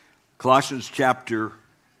Colossians chapter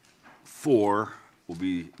 4, we'll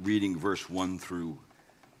be reading verse 1 through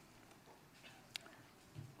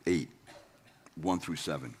 8, 1 through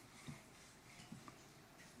 7.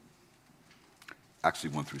 Actually,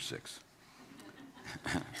 1 through 6.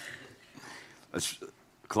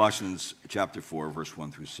 Colossians chapter 4, verse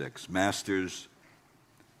 1 through 6. Masters,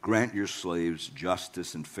 grant your slaves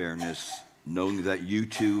justice and fairness, knowing that you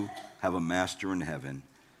too have a master in heaven.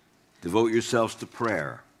 Devote yourselves to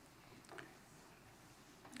prayer,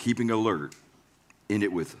 keeping alert in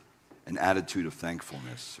it with an attitude of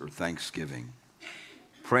thankfulness or thanksgiving,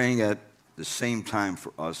 praying at the same time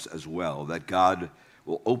for us as well, that God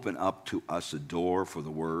will open up to us a door for the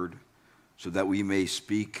word, so that we may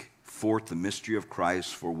speak forth the mystery of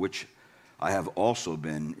Christ, for which I have also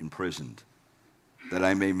been imprisoned, that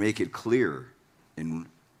I may make it clear in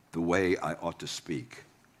the way I ought to speak.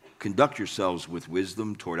 Conduct yourselves with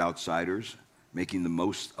wisdom toward outsiders, making the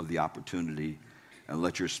most of the opportunity, and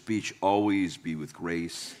let your speech always be with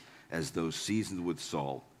grace, as though seasoned with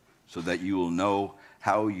salt, so that you will know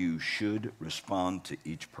how you should respond to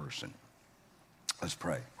each person. Let's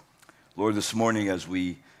pray. Lord, this morning as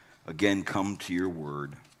we again come to your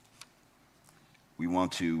word, we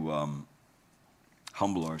want to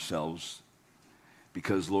humble ourselves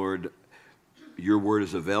because, Lord, your word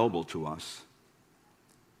is available to us.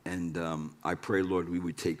 And I pray, Lord, we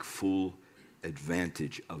would take full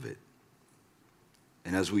advantage of it.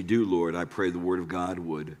 And as we do, Lord, I pray the word of God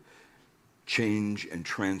would change and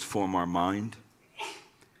transform our mind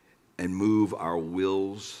and move our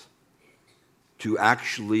wills to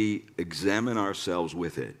actually examine ourselves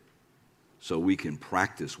with it so we can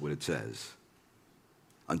practice what it says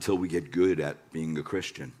until we get good at being a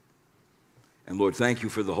Christian. And Lord, thank you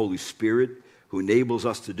for the Holy Spirit who enables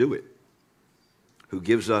us to do it, who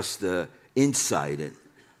gives us the insight and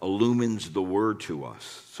illumines the word to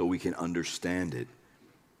us so we can understand it.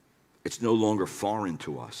 It's no longer foreign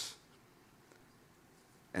to us.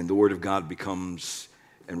 And the word of God becomes,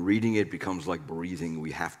 and reading it becomes like breathing. We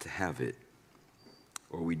have to have it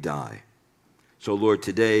or we die. So Lord,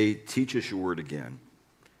 today, teach us your word again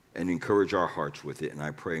and encourage our hearts with it. And I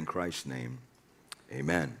pray in Christ's name,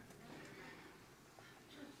 amen.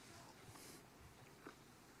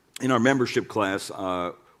 In our membership class,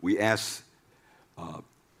 we asked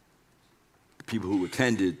people who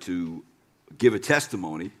attended to give a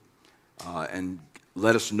testimony and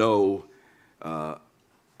let us know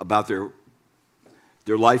about their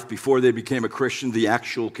life before they became a Christian, the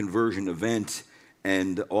actual conversion event,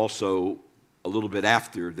 and also a little bit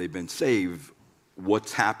after they've been saved,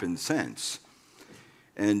 what's happened since.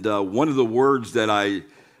 And one of the words that I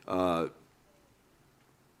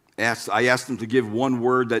asked them to give one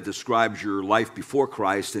word that describes your life before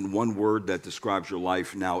Christ and one word that describes your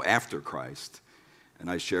life now after Christ.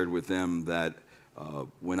 And I shared with them that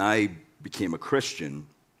when I became a Christian,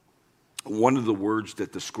 one of the words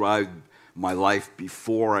that described my life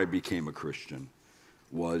before I became a Christian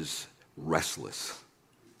was restless.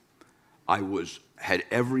 I had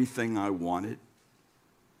everything I wanted.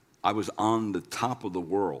 I was on the top of the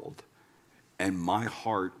world, and my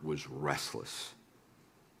heart was restless.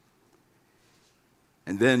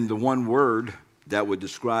 And then the one word that would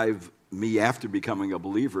describe me after becoming a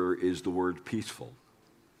believer is the word peaceful.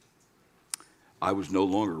 I was no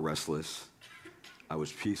longer restless. I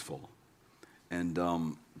was peaceful. And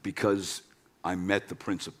because I met the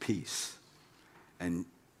Prince of Peace, and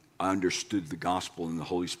I understood the gospel, and the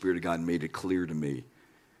Holy Spirit of God made it clear to me.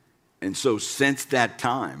 And so since that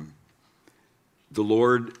time, the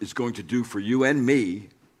Lord is going to do for you and me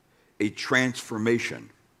a transformation.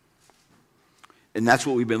 And that's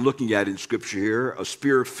what we've been looking at in Scripture here. A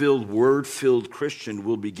Spirit-filled, Word-filled Christian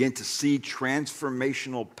will begin to see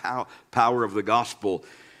transformational power of the gospel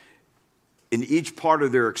in each part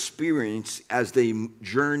of their experience as they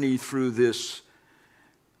journey through this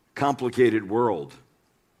complicated world.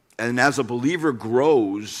 And as a believer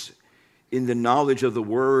grows in the knowledge of the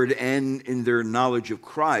Word and in their knowledge of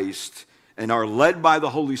Christ and are led by the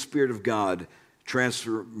Holy Spirit of God,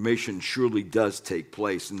 transformation surely does take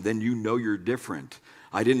place. And then you know you're different.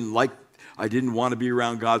 I didn't want to be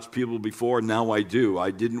around God's people before, now I do.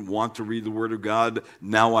 I didn't want to read the Word of God,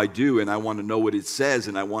 now I do, and I want to know what it says,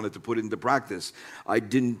 and I wanted to put it into practice. I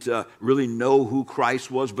didn't really know who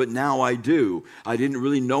Christ was, but now I do. I didn't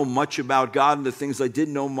really know much about God, and the things I did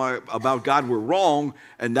know about God were wrong,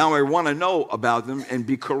 and now I want to know about them and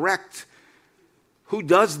be correct. Who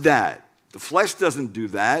does that? The flesh doesn't do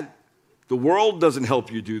that. The world doesn't help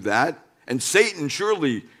you do that, and Satan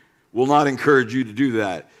surely will not encourage you to do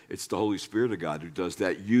that. It's the Holy Spirit of God who does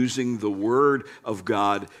that, using the Word of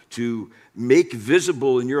God to make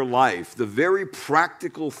visible in your life the very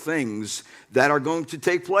practical things that are going to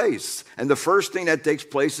take place. And the first thing that takes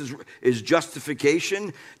place is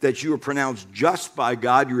justification, that you are pronounced just by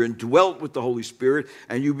God, you're indwelt with the Holy Spirit,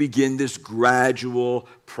 and you begin this gradual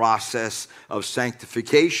process of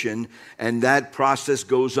sanctification. And that process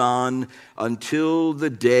goes on until the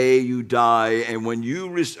day you die. And when you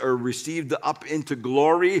are received up into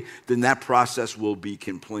glory, then that process will be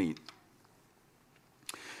complete.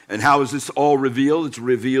 And how is this all revealed? It's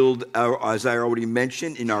revealed, as I already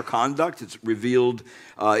mentioned, in our conduct. It's revealed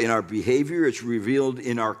in our behavior. It's revealed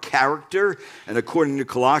in our character. And according to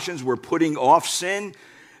Colossians, we're putting off sin,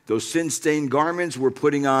 those sin-stained garments. We're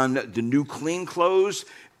putting on the new clean clothes.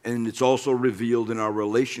 And it's also revealed in our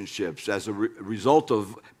relationships as a result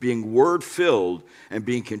of being word-filled and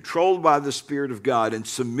being controlled by the Spirit of God and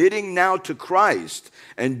submitting now to Christ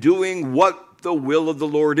and doing what the will of the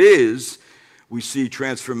Lord is. We see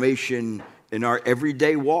transformation in our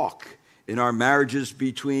everyday walk, in our marriages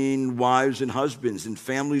between wives and husbands, in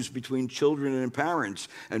families between children and parents,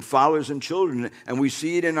 and fathers and children. And we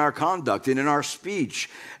see it in our conduct and in our speech.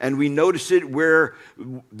 And we notice it where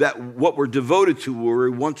what we're devoted to, where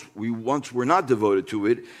we once were not devoted to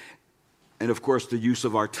it. And of course, the use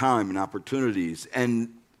of our time and opportunities.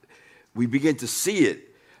 And we begin to see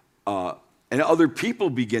it. And other people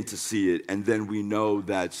begin to see it, and then we know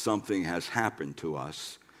that something has happened to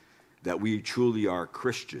us, that we truly are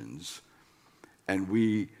Christians, and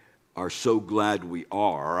we are so glad we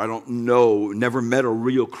are. I don't know, never met a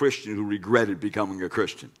real Christian who regretted becoming a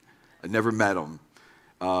Christian. I never met him.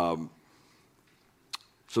 So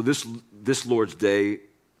this Lord's Day,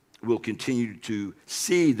 we'll continue to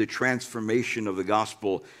see the transformation of the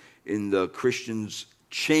gospel in the Christian's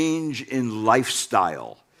change in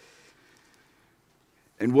lifestyle.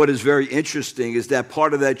 And what is very interesting is that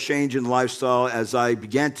part of that change in lifestyle, as I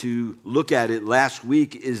began to look at it last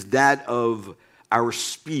week, is that of our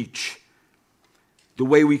speech, the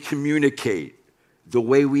way we communicate, the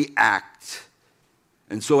way we act.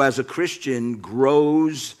 And so as a Christian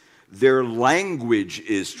grows, their language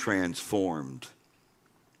is transformed.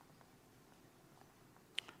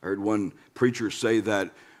 I heard one preacher say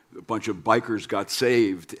that a bunch of bikers got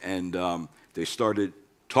saved, and they started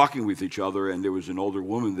talking with each other, and there was an older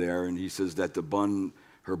woman there, and he says that her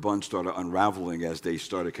bun started unraveling as they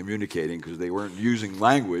started communicating because they weren't using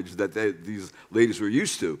language that these ladies were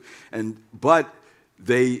used to. But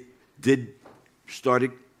they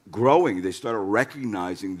started growing. They started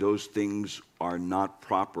recognizing those things are not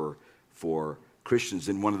proper for Christians.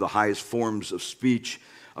 And one of the highest forms of speech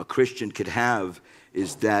a Christian could have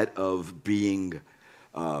is that of being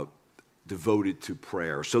devoted to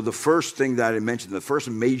prayer. So the first thing that I mentioned, the first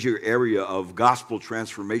major area of gospel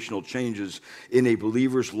transformational changes in a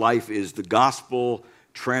believer's life is the gospel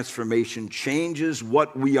transformation changes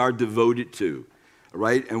what we are devoted to,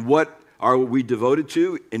 right? And what are we devoted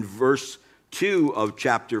to? In verse 2 of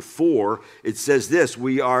chapter 4, it says this: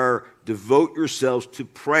 we are devote yourselves to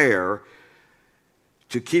prayer,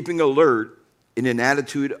 to keeping alert in an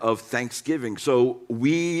attitude of thanksgiving. So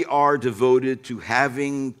we are devoted to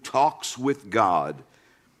having talks with God,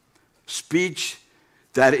 speech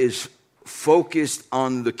that is focused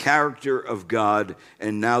on the character of God,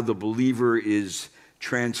 and now the believer is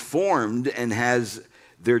transformed and has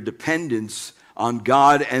their dependence on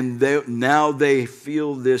God, and now they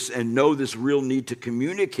feel this and know this real need to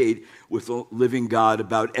communicate with the living God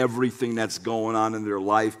about everything that's going on in their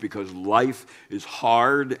life, because life is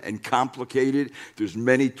hard and complicated. There's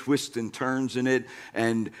many twists and turns in it,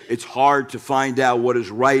 and it's hard to find out what is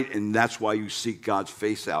right, and that's why you seek God's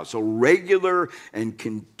face out. So regular and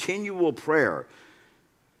continual prayer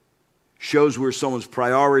shows where someone's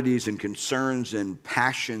priorities and concerns and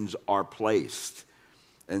passions are placed.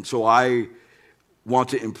 And so I want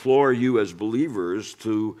to implore you as believers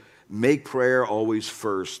to make prayer always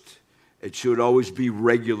first. It should always be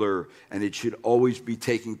regular, and it should always be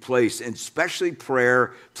taking place, and especially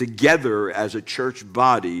prayer together as a church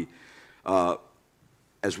body,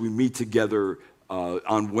 as we meet together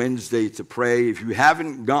on Wednesday to pray. If you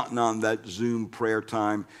haven't gotten on that Zoom prayer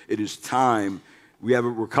time, it is time.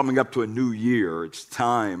 We're coming up to a new year. It's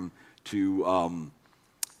time to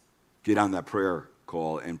get on that prayer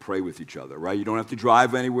call and pray with each other, right? You don't have to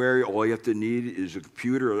drive anywhere. All you have to need is a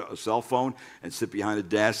computer or a cell phone and sit behind a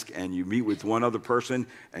desk, and you meet with one other person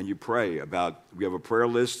and you pray about, we have a prayer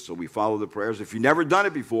list, so we follow the prayers. If you've never done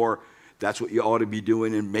it before, that's what you ought to be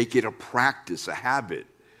doing, and make it a practice, a habit.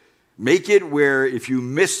 Make it where if you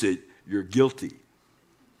miss it, you're guilty.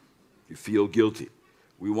 You feel guilty.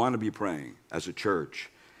 We want to be praying as a church.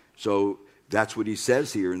 So that's what he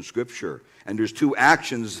says here in Scripture. And there's two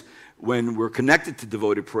actions when we're connected to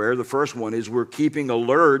devoted prayer. The first one is we're keeping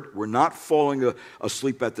alert. We're not falling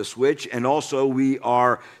asleep at the switch. And also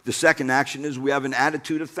the second action is we have an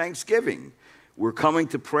attitude of thanksgiving. We're coming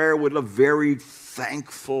to prayer with a very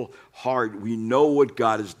thankful heart. We know what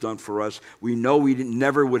God has done for us. We know we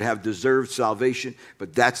never would have deserved salvation,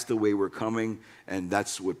 but that's the way we're coming, and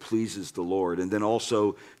that's what pleases the Lord. And then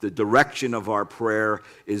also the direction of our prayer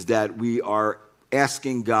is that we are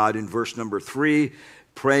asking God in verse number 3,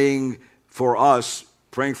 praying for us,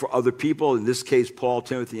 praying for other people, in this case Paul,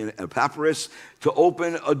 Timothy, and Epaphras, to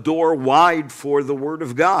open a door wide for the Word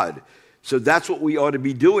of God. So that's what we ought to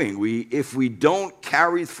be doing. If we don't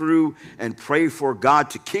carry through and pray for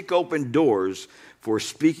God to kick open doors for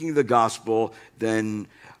speaking the gospel, then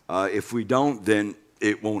if we don't, then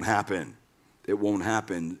it won't happen. It won't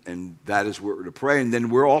happen, and that is what we're to pray. And then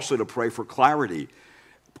we're also to pray for clarity.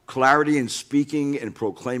 Clarity in speaking and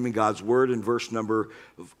proclaiming God's word. In verse number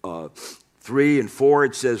 3 and 4,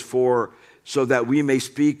 it says, so that we may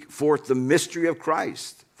speak forth the mystery of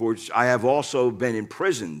Christ, for which I have also been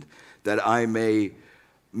imprisoned, that I may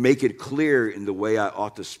make it clear in the way I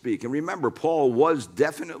ought to speak. And remember, Paul was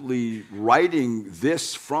definitely writing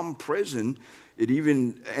this from prison. He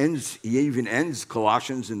even ends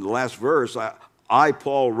Colossians in the last verse. I,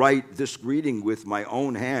 Paul, write this greeting with my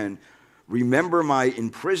own hand. Remember my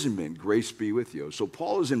imprisonment, grace be with you. So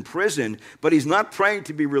Paul is in prison, but he's not praying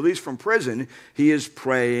to be released from prison. He is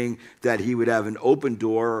praying that he would have an open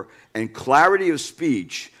door and clarity of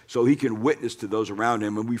speech so he can witness to those around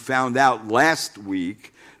him. And we found out last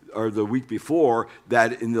week, or the week before,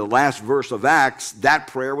 that in the last verse of Acts, that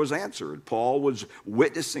prayer was answered. Paul was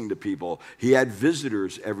witnessing to people. He had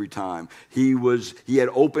visitors every time. He had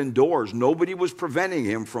open doors. Nobody was preventing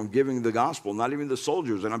him from giving the gospel, not even the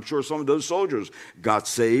soldiers. And I'm sure some of those soldiers got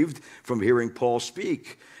saved from hearing Paul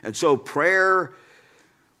speak. And so prayer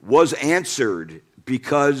was answered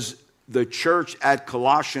because the church at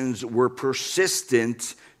Colossians were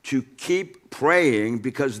persistent to keep praying,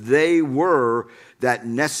 because they were that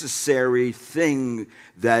necessary thing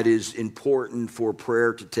that is important for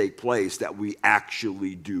prayer to take place, that we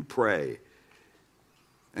actually do pray.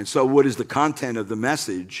 And so what is the content of the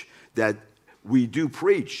message that we do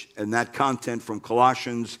preach? And that content from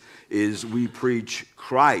Colossians is we preach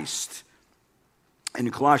Christ. And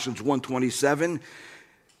in Colossians 1:27,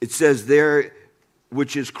 it says there,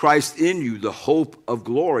 which is Christ in you, the hope of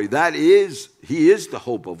glory. That is, he is the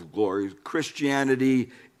hope of glory.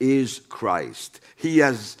 Christianity is Christ. He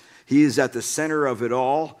is at the center of it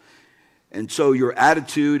all. And so your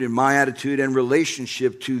attitude and my attitude and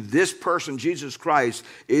relationship to this person, Jesus Christ,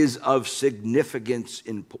 is of significant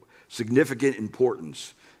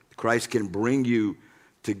importance. Christ can bring you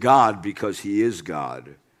to God because he is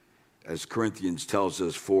God. As Corinthians tells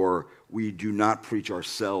us, for we do not preach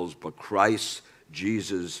ourselves, but Christ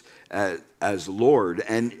Jesus as Lord.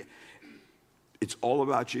 And it's all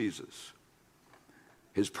about Jesus,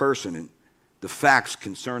 his person, and the facts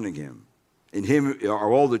concerning him. In him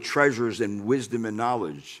are all the treasures and wisdom and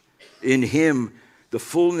knowledge. In him the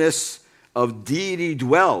fullness of deity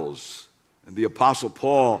dwells. And the Apostle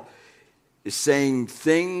Paul is saying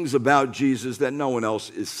things about Jesus that no one else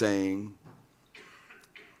is saying.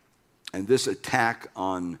 And this attack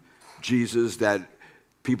on Jesus, that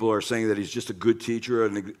people are saying that he's just a good teacher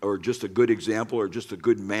or just a good example or just a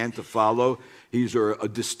good man to follow. He's a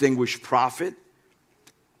distinguished prophet.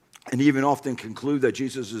 And even often conclude that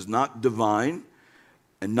Jesus is not divine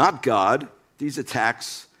and not God. These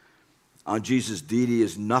attacks on Jesus' deity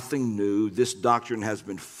is nothing new. This doctrine has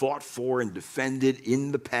been fought for and defended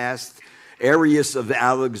in the past. Arius of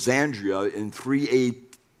Alexandria in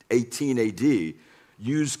 318 AD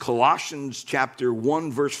used Colossians chapter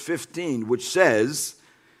 1 verse 15, which says,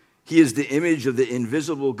 he is the image of the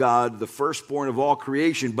invisible God, the firstborn of all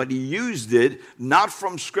creation. But he used it not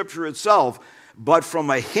from Scripture itself, but from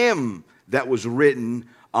a hymn that was written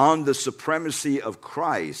on the supremacy of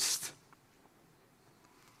Christ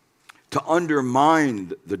to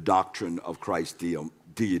undermine the doctrine of Christ's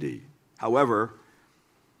deity. However,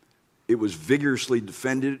 it was vigorously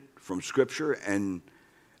defended from Scripture and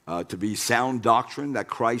to be sound doctrine that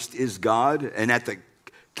Christ is God. And at the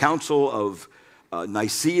Council of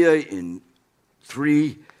Nicaea in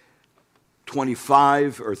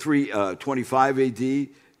 325 or 325 AD,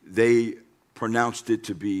 they pronounced it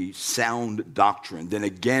to be sound doctrine. Then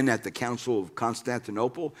again at the Council of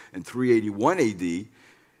Constantinople in 381 AD,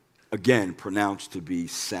 again pronounced to be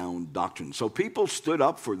sound doctrine. So people stood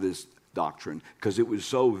up for this doctrine because it was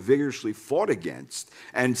so vigorously fought against.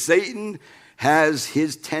 And Satan has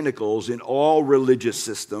his tentacles in all religious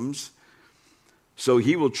systems, so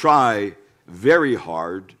he will try very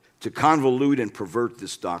hard to convolute and pervert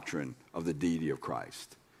this doctrine of the deity of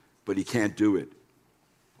Christ. But he can't do it,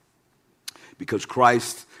 because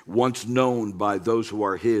Christ, once known by those who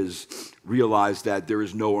are his, realized that there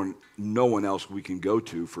is no one else we can go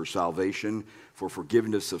to for salvation, for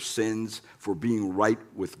forgiveness of sins, for being right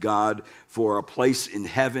with God, for a place in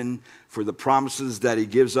heaven, for the promises that he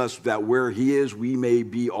gives us that where he is, we may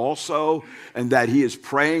be also, and that he is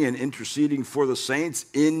praying and interceding for the saints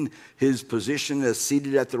in his position as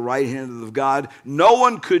seated at the right hand of God. No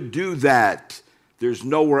one could do that. There's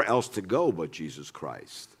nowhere else to go but Jesus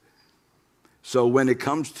Christ. So when it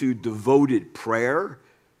comes to devoted prayer,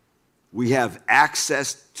 we have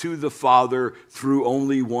access to the Father through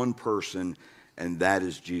only one person, and that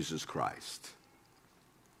is Jesus Christ.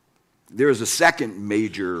 There is a second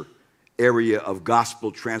major area of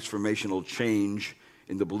gospel transformational change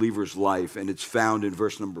in the believer's life, and it's found in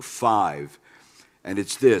verse number 5. And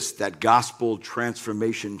it's this, that gospel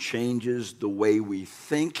transformation changes the way we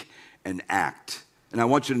think and act. And I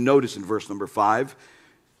want you to notice in verse number 5,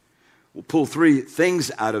 we'll pull three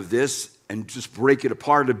things out of this and just break it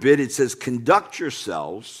apart a bit. It says, conduct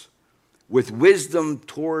yourselves with wisdom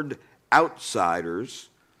toward outsiders,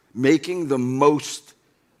 making the most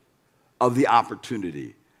of the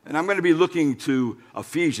opportunity. And I'm going to be looking to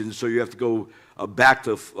Ephesians, so you have to go back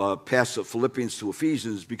to past Philippians to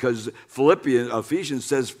Ephesians, because Ephesians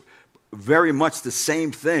says very much the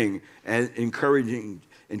same thing, and encouraging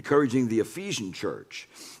the Ephesian church,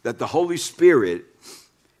 that the Holy Spirit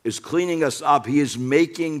is cleaning us up. He is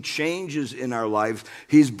making changes in our lives.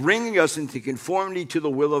 He's bringing us into conformity to the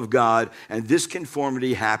will of God, and this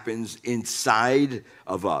conformity happens inside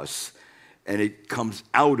of us, and it comes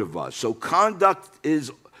out of us. So conduct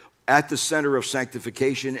is at the center of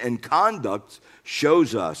sanctification, and conduct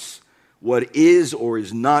shows us what is or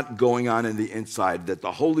is not going on in the inside, that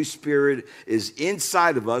the Holy Spirit is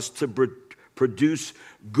inside of us to produce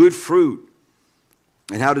good fruit.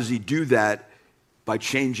 And how does he do that? By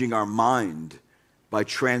changing our mind, by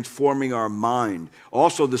transforming our mind.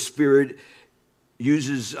 Also, the Spirit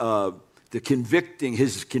uses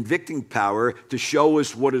his convicting power to show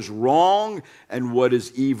us what is wrong and what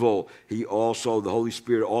is evil. The Holy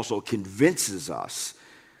Spirit also convinces us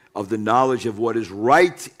of the knowledge of what is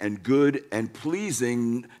right and good and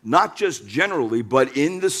pleasing, not just generally, but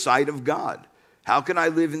in the sight of God. How can I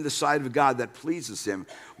live in the sight of God that pleases him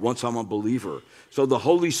once I'm a believer? So the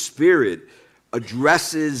Holy Spirit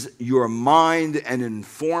addresses your mind and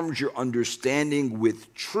informs your understanding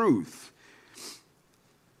with truth.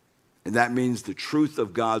 And that means the truth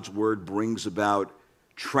of God's word brings about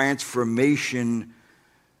transformation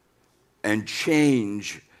and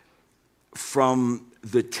change. From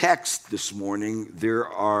the text this morning, there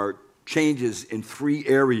are changes in three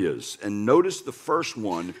areas. And notice the first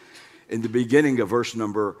one in the beginning of verse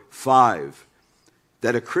number 5,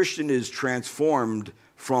 that a Christian is transformed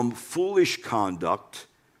from foolish conduct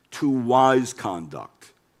to wise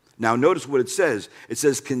conduct. Now notice what it says. It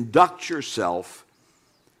says, conduct yourself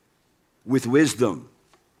with wisdom.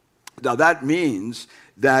 Now that means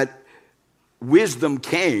that wisdom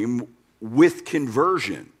came with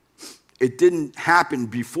conversion. It didn't happen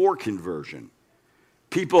before conversion.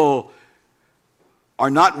 People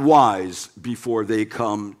are not wise before they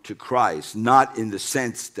come to Christ, not in the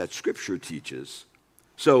sense that Scripture teaches.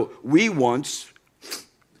 So we once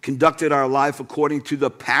conducted our life according to our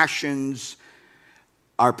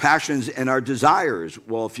passions and our desires.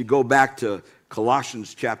 Well, if you go back to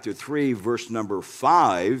Colossians chapter 3, verse number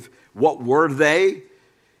 5, what were they?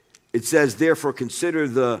 It says, therefore, consider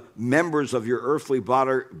the members of your earthly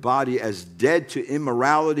body as dead to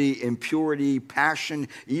immorality, impurity, passion,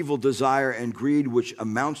 evil desire, and greed, which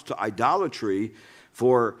amounts to idolatry.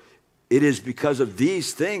 For it is because of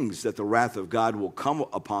these things that the wrath of God will come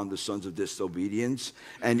upon the sons of disobedience.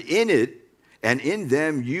 And in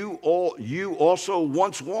them you also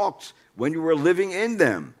once walked when you were living in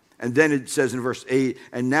them. And then it says in verse 8,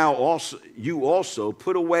 and now also you also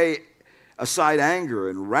put away aside anger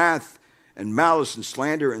and wrath and malice and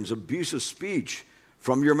slander and abusive speech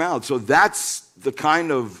from your mouth. So that's the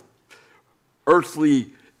kind of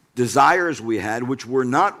earthly desires we had, which were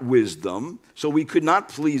not wisdom. So we could not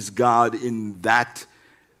please God in that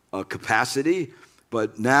capacity.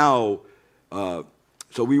 But now,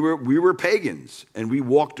 so we were pagans, and we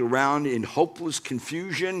walked around in hopeless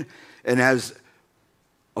confusion. And as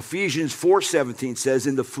Ephesians 4:17 says,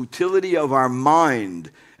 in the futility of our mind,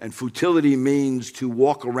 and futility means to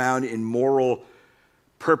walk around in moral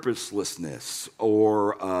purposelessness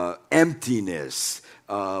or emptiness,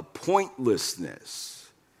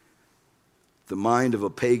 pointlessness. The mind of a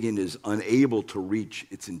pagan is unable to reach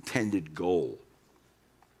its intended goal.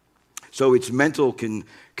 So its mental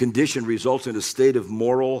condition results in a state of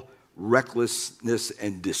moral recklessness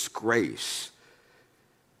and disgrace.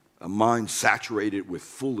 A mind saturated with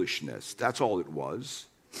foolishness. That's all it was.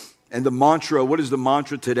 And the mantra, what is the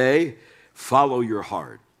mantra today? Follow your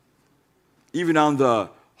heart. Even on the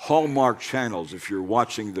Hallmark channels, if you're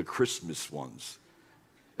watching the Christmas ones,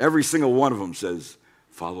 every single one of them says,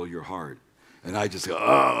 follow your heart. And I just go,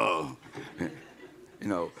 oh. You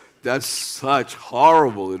know, that's such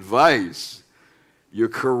horrible advice. Your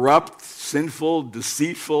corrupt, sinful,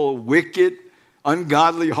 deceitful, wicked,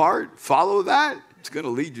 ungodly heart, follow that. It's going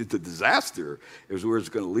to lead you to disaster is where it's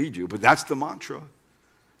going to lead you. But that's the mantra.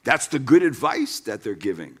 That's the good advice that they're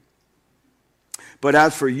giving. But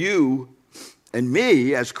as for you and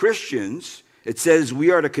me as Christians, it says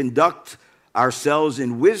we are to conduct ourselves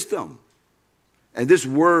in wisdom. And this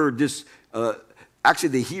word, actually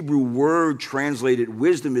the Hebrew word translated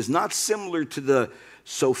wisdom is not similar to the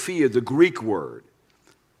Sophia, the Greek word,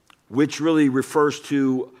 which really refers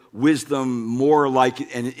to wisdom more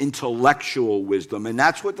like an intellectual wisdom. And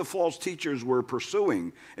that's what the false teachers were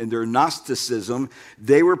pursuing in their Gnosticism.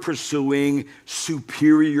 They were pursuing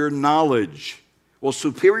superior knowledge. Well,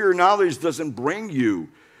 superior knowledge doesn't bring you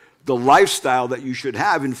the lifestyle that you should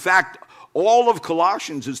have. In fact, all of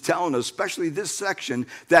Colossians is telling us, especially this section,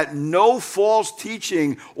 that no false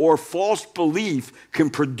teaching or false belief can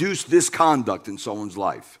produce this conduct in someone's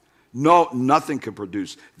life. No, nothing can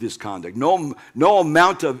produce this conduct. No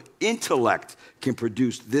amount of intellect can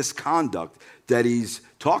produce this conduct that he's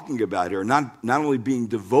talking about here. Not only being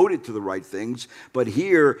devoted to the right things, but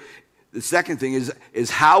here, the second thing is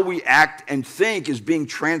how we act and think is being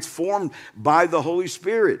transformed by the Holy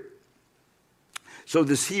Spirit. So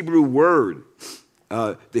this Hebrew word,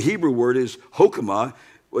 the Hebrew word is hokmah,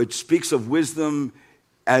 which speaks of wisdom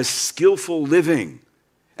as skillful living.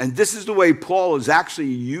 And this is the way Paul is actually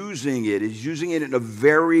using it. He's using it in a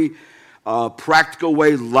very practical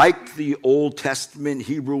way, like the Old Testament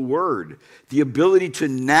Hebrew word. The ability to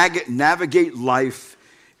navigate life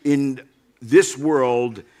in this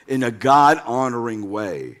world in a God-honoring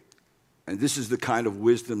way. And this is the kind of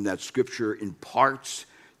wisdom that Scripture imparts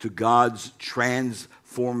to God's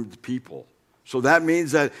transformed people. So that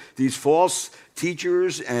means that these false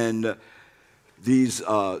teachers and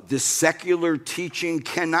this secular teaching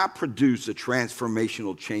cannot produce a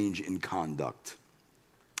transformational change in conduct.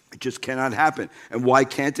 It just cannot happen. And why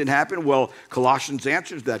can't it happen? Well, Colossians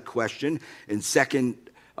answers that question in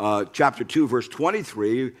chapter 2, verse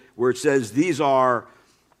 23, where it says, These are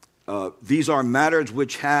matters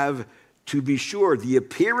which have, to be sure, the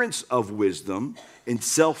appearance of wisdom in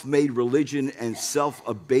self-made religion and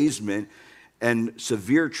self-abasement and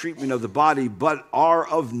severe treatment of the body, but are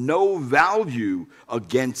of no value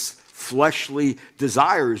against fleshly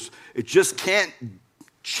desires. It just can't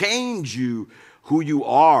change you who you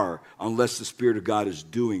are unless the Spirit of God is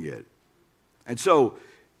doing it. And so,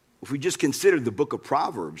 if we just consider the book of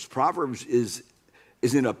Proverbs, Proverbs is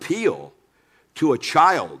an appeal to a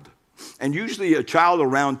child, and usually a child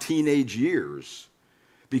around teenage years,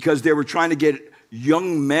 because they were trying to get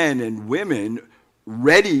young men and women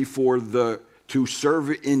ready to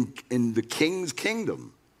serve in the king's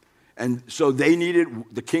kingdom. And so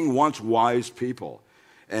the king wants wise people.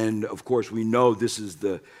 And of course, we know this is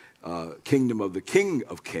the kingdom of the King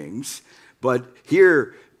of Kings. But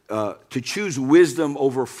here, to choose wisdom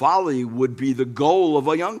over folly would be the goal of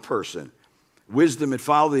a young person. Wisdom and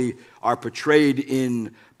folly are portrayed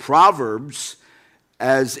in Proverbs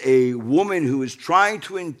as a woman who is trying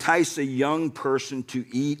to entice a young person to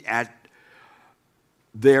eat at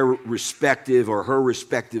their respective or her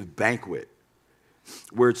respective banquet,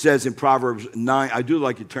 where it says in Proverbs 9, I do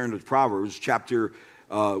like to turn to Proverbs chapter,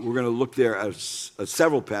 we're going to look there at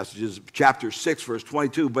several passages, chapter 6, verse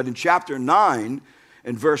 22, but in chapter 9,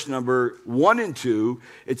 in verse number 1 and 2,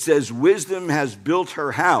 it says, Wisdom has built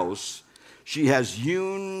her house, she has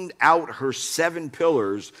hewn out her 7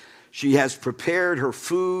 pillars, she has prepared her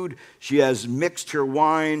food, she has mixed her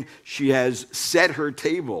wine, she has set her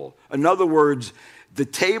table. In other words, the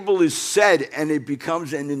table is set and it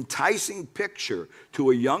becomes an enticing picture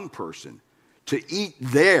to a young person to eat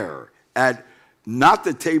there at not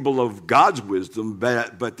the table of God's wisdom,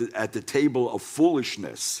 but at the table of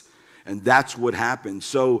foolishness. And that's what happens.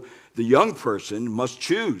 So the young person must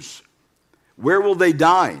choose. Where will they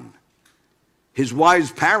dine? His wise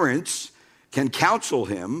parents can counsel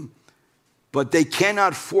him, but they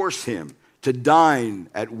cannot force him to dine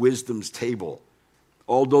at wisdom's table.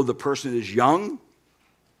 although the person is young,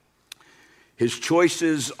 his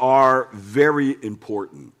choices are very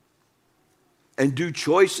important. And do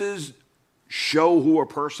choices show who a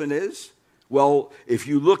person is? Well, if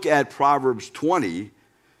you look at Proverbs 20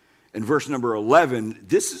 and verse number 11,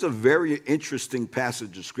 this is a very interesting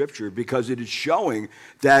passage of Scripture because it is showing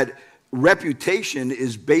that reputation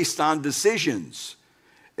is based on decisions.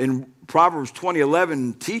 In Proverbs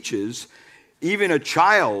 20:11 teaches, even a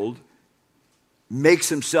child makes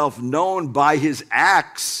himself known by his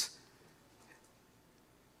acts,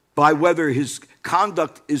 by whether his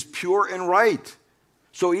conduct is pure and right.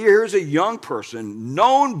 So here's a young person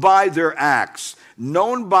known by their acts,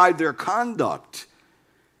 known by their conduct.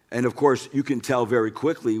 And of course, you can tell very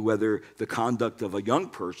quickly whether the conduct of a young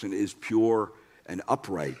person is pure and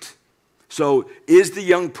upright. So is the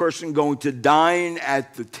young person going to dine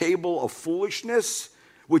at the table of foolishness,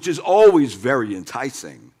 which is always very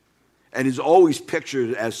enticing and is always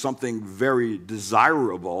pictured as something very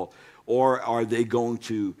desirable, or are they going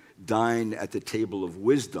to dine at the table of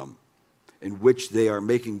wisdom, in which they are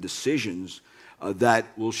making decisions that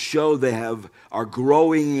will show they are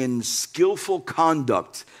growing in skillful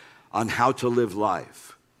conduct on how to live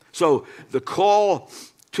life? So the call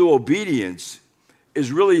to obedience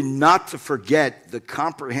is really not to forget the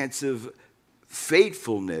comprehensive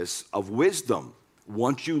faithfulness of wisdom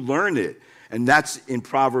once you learn it. And that's in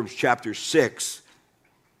Proverbs chapter 6,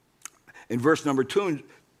 in verse number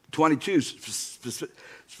 22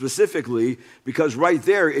 specifically, because right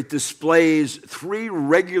there it displays three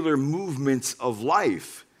regular movements of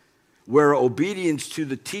life where obedience to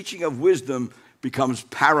the teaching of wisdom becomes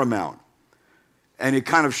paramount. And it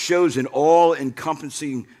kind of shows an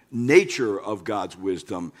all-encompassing nature of God's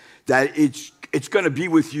wisdom, that it's going to be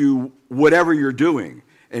with you whatever you're doing.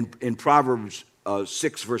 And in Proverbs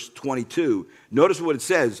 6, verse 22, notice what it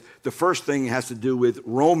says. The first thing has to do with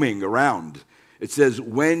roaming around. It says,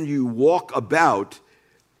 when you walk about,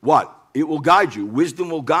 what? It will guide you. Wisdom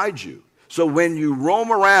will guide you. So when you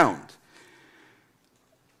roam around,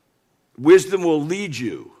 wisdom will lead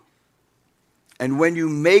you. And when you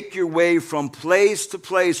make your way from place to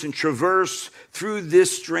place and traverse through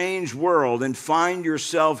this strange world and find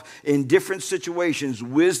yourself in different situations,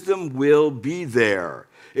 wisdom will be there.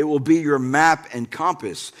 It will be your map and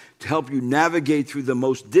compass to help you navigate through the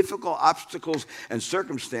most difficult obstacles and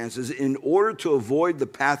circumstances in order to avoid the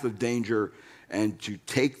path of danger and to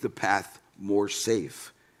take the path more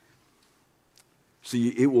safe. See,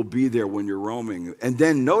 it will be there when you're roaming. And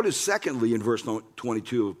then notice, secondly, in verse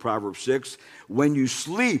 22 of Proverbs 6, when you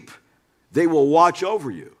sleep, they will watch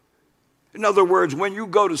over you. In other words, when you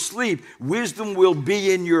go to sleep, wisdom will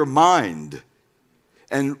be in your mind.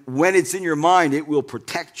 And when it's in your mind, it will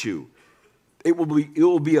protect you. It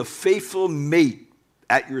will be a faithful mate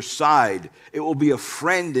at your side. It will be a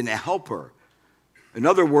friend and a helper. In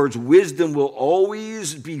other words, wisdom will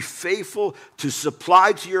always be faithful to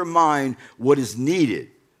supply to your mind what is needed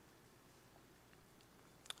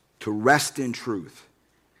to rest in truth.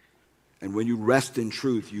 And when you rest in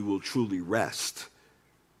truth, you will truly rest.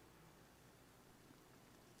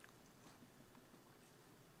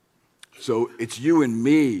 So it's you and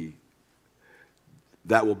me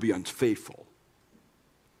that will be unfaithful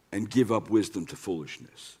and give up wisdom to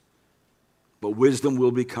foolishness. But wisdom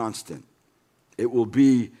will be constant. It will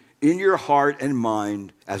be in your heart and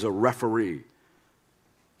mind as a referee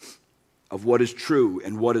of what is true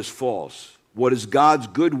and what is false, what is God's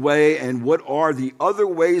good way and what are the other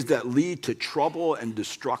ways that lead to trouble and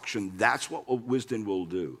destruction. That's what wisdom will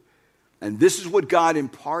do. And this is what God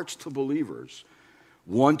imparts to believers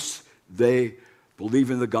once they believe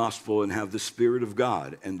in the gospel and have the Spirit of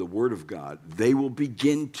God and the Word of God. They will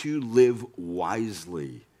begin to live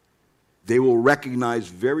wisely. They will recognize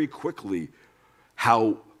very quickly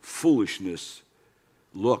how foolishness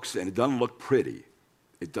looks, and it doesn't look pretty.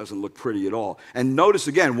 It doesn't look pretty at all. And notice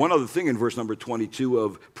again, one other thing in verse number 22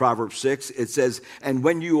 of Proverbs 6, it says, and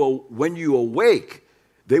when you awake,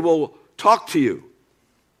 they will talk to you.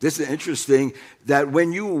 This is interesting, that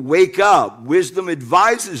when you wake up, wisdom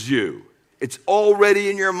advises you. It's already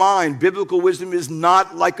in your mind. Biblical wisdom is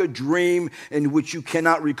not like a dream in which you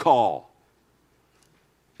cannot recall.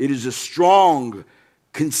 It is a strong,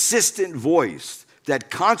 consistent voice that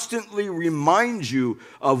constantly reminds you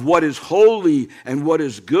of what is holy and what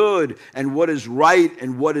is good and what is right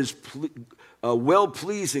and what is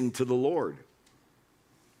well-pleasing to the Lord.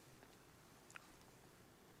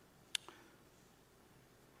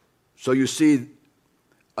 So you see,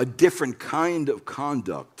 a different kind of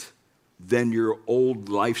conduct than your old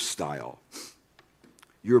lifestyle.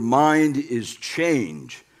 Your mind is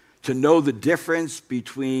changed to know the difference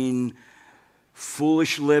between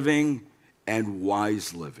foolish living and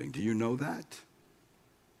wise living. Do you know that?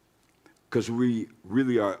 Because we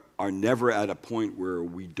really are never at a point where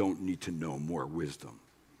we don't need to know more wisdom.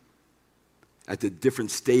 At the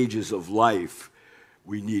different stages of life,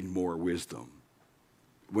 we need more wisdom.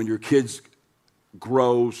 When your kids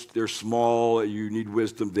grow, they're small, you need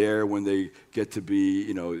wisdom there. When they get to be,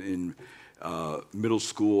 in middle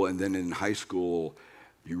school and then in high school,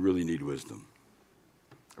 you really need wisdom,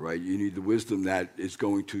 right? You need the wisdom that is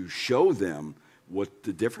going to show them what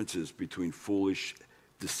the difference is between foolish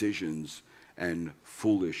decisions and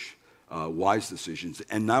foolish wise decisions.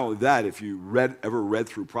 And not only that, if you ever read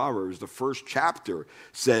through Proverbs, the first chapter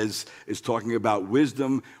is talking about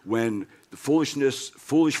wisdom when the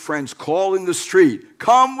foolish friends call in the street,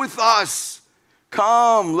 come with us,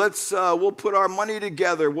 come, we'll put our money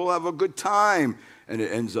together, we'll have a good time. And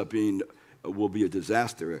it ends up will be a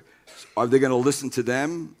disaster. Are they going to listen to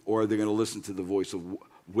them, or are they going to listen to the voice of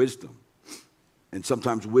wisdom? And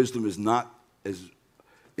sometimes wisdom is not as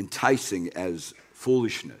enticing as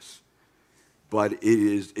foolishness, but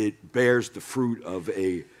it bears the fruit of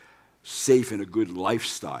a safe and a good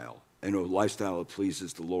lifestyle, and a lifestyle that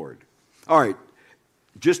pleases the Lord. All right,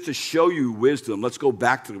 just to show you wisdom, let's go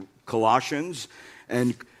back to Colossians.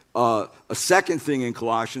 And a second thing in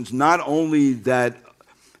Colossians, not only that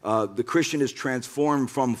the Christian is transformed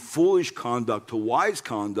from foolish conduct to wise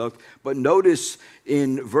conduct, but notice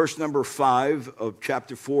in verse number 5 of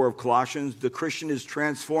chapter 4 of Colossians, the Christian is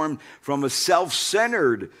transformed from a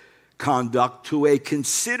self-centered conduct to a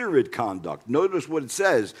considerate conduct. Notice what it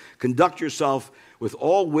says, conduct yourself with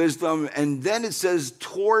all wisdom, and then it says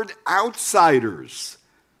toward outsiders.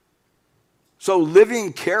 So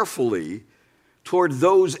living carefully toward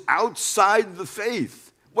those outside the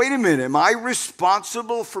faith. Wait a minute, am I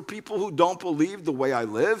responsible for people who don't believe the way I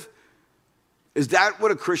live? Is that what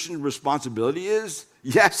a Christian responsibility is?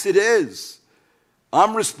 Yes, it is.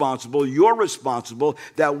 I'm responsible, you're responsible,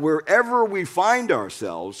 that wherever we find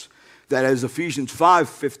ourselves, that as Ephesians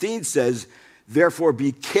 5:15 says, therefore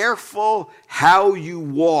be careful how you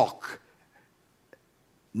walk,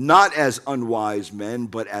 not as unwise men,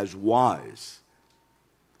 but as wise.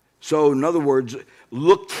 So in other words,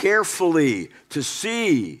 look carefully to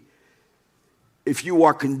see if you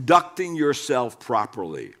are conducting yourself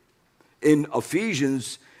properly. In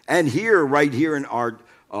Ephesians, and right here in our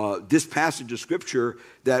this passage of Scripture,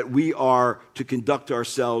 that we are to conduct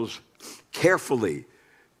ourselves carefully.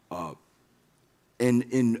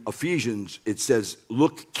 In Ephesians, it says,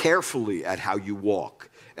 look carefully at how you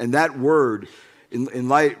walk. And that word, in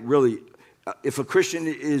light, really, if a Christian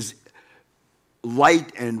is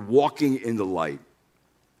light and walking in the light,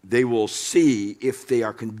 they will see if they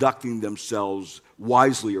are conducting themselves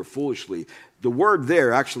wisely or foolishly. The word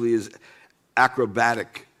there actually is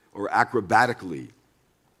acrobatic or acrobatically,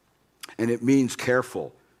 and it means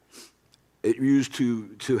careful. It used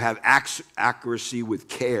to have accuracy with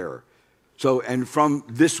care. So, and from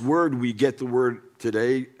this word we get the word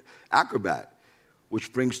today, acrobat,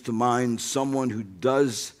 which brings to mind someone who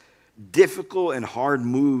does difficult and hard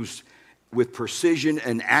moves with precision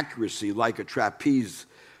and accuracy, like a trapeze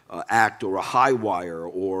act or a high wire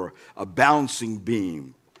or a balancing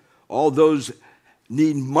beam. All those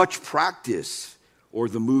need much practice, or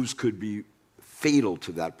the moves could be fatal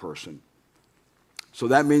to that person. So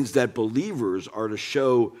that means that believers are to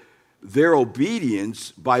show their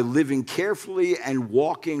obedience by living carefully and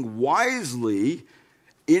walking wisely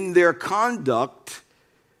in their conduct,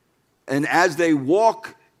 and as they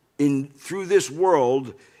walk through this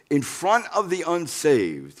world in front of the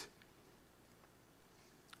unsaved,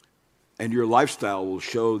 and your lifestyle will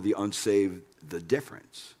show the unsaved the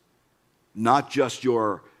difference. Not just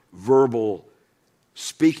your verbal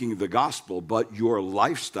speaking the gospel, but your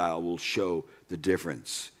lifestyle will show the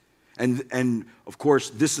difference. And of course,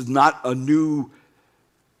 this is not a new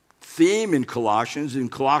theme in Colossians. In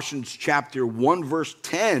Colossians chapter 1, verse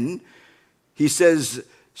 10, he says,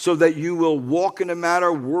 so that you will walk in a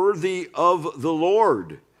manner worthy of the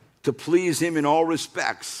Lord, to please him in all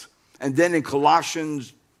respects. And then in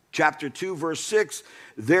Colossians chapter 2, verse 6,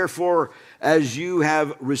 therefore, as you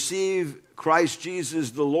have received Christ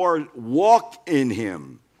Jesus the Lord, walk in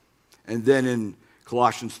him. And then in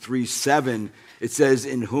Colossians 3:7, it says,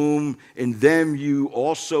 in them you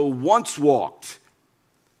also once walked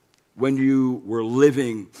when you were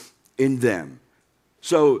living in them.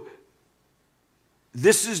 So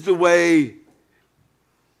this is the way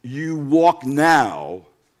you walk now,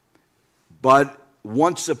 but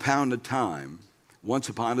once upon a time,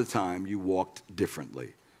 you walked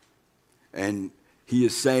differently. And he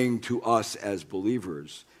is saying to us as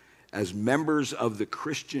believers, as members of the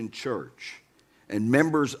Christian church, and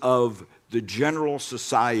members of the general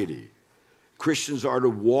society. Christians are to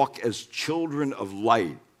walk as children of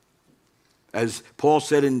light. As Paul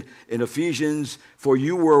said in Ephesians, for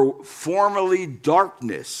you were formerly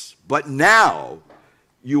darkness, but now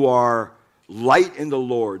you are light in the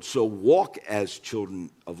Lord. So walk as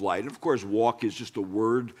children of light. And of course, walk is just a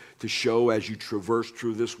word to show as you traverse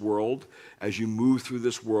through this world, as you move through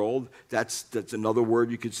this world. That's another word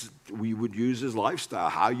we would use as lifestyle,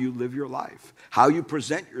 how you live your life, how you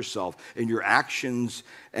present yourself in your actions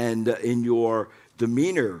and in your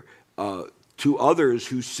demeanor to others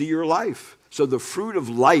who see your life. So the fruit of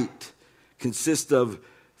light consists of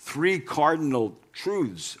three cardinal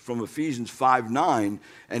truths from Ephesians 5:9,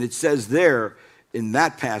 and it says there in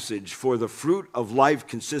that passage, for the fruit of life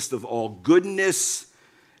consists of all goodness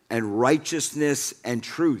and righteousness and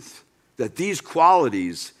truth, that these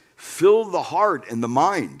qualities fill the heart and the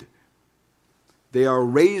mind. They are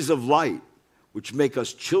rays of light, which make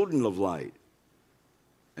us children of light,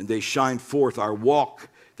 and they shine forth our walk,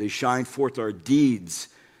 they shine forth our deeds.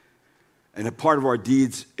 And a part of our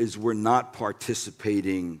deeds is we're not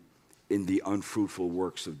participating in the unfruitful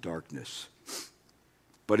works of darkness,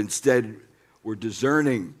 but instead we're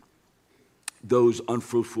discerning those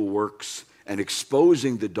unfruitful works and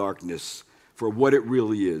exposing the darkness for what it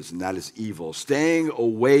really is, and that is evil. Staying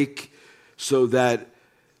awake so that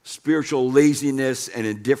spiritual laziness and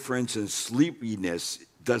indifference and sleepiness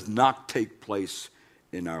does not take place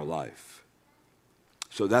in our life.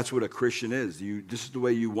 So that's what a Christian is. This is the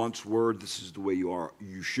way you once were. This is the way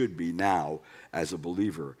you should be now as a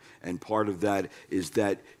believer. And part of that is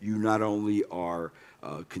that you not only are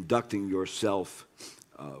conducting yourself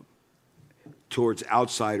towards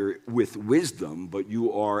outsider with wisdom, but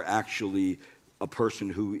you are actually a person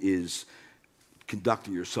who is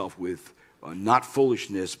conducting yourself with not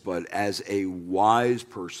foolishness, but as a wise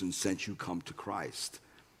person since you come to Christ.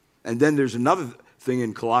 And then there's another thing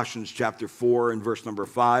in Colossians chapter 4 and verse number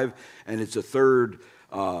 5, and it's a third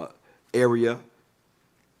area.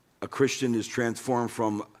 A Christian is transformed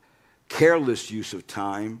from careless use of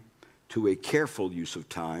time to a careful use of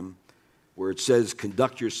time, where it says,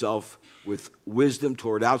 conduct yourself with wisdom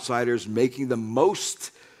toward outsiders, making the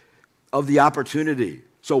most of the opportunity.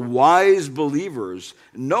 So wise believers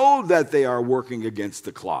know that they are working against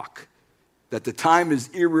the clock, that the time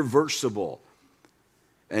is irreversible,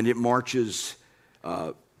 and it marches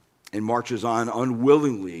on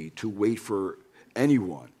unwillingly to wait for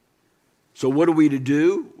anyone. So what are we to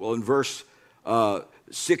do? Well, in verse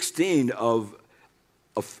 16 of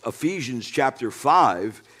Ephesians chapter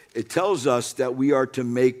 5, it tells us that we are to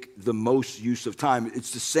make the most use of time.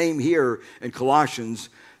 It's the same here in Colossians,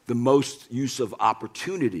 the most use of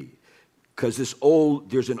opportunity, because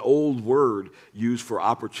there's an old word used for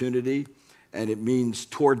opportunity, and it means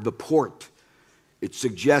toward the port. It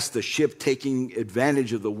suggests the ship taking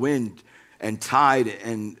advantage of the wind and tide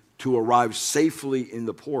and to arrive safely in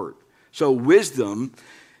the port. So wisdom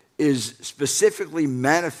is specifically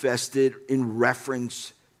manifested in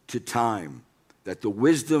reference to time, that the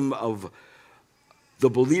wisdom of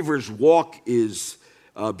the believer's walk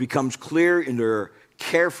becomes clear in their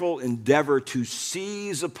careful endeavor to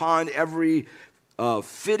seize upon every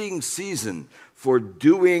fitting season for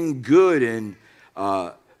doing good and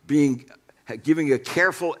giving a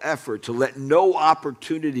careful effort to let no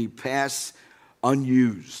opportunity pass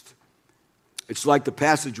unused. It's like the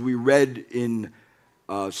passage we read in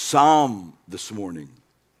Psalm this morning.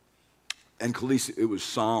 And Khaleesi, it was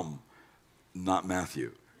Psalm, not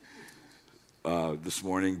Matthew, this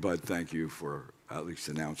morning, but thank you for at least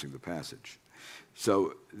announcing the passage.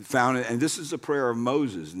 So found it, and this is a prayer of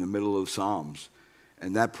Moses in the middle of Psalms.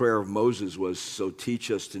 And that prayer of Moses was, so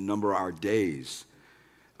teach us to number our days,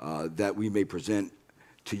 that we may present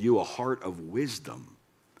to you a heart of wisdom,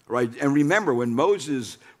 right? And remember, when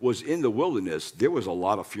Moses was in the wilderness, there was a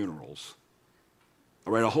lot of funerals,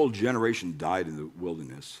 all right? A whole generation died in the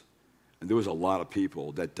wilderness, and there was a lot of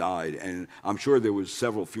people that died, and I'm sure there was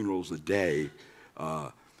several funerals a day.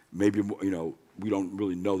 Maybe, we don't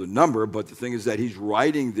really know the number, but the thing is that he's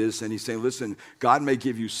writing this, and he's saying, listen, God may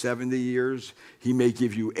give you 70 years, he may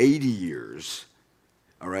give you 80 years,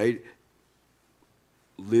 all right?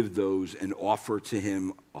 Live those and offer to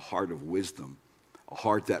him a heart of wisdom, a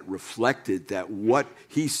heart that reflected that what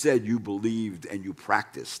he said you believed and you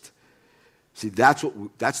practiced. See, that's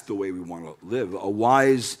the way we want to live. A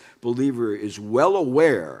wise believer is well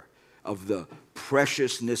aware of the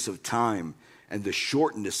preciousness of time and the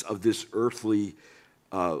shortness of this earthly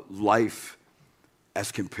life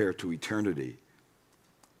as compared to eternity.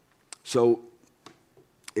 So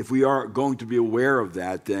if we are going to be aware of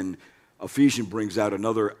that, then Ephesians brings out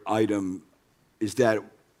another item is that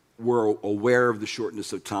we're aware of the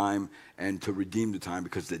shortness of time and to redeem the time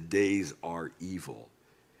because the days are evil.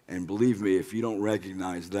 And believe me, if you don't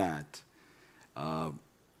recognize that, well,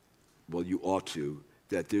 you ought to,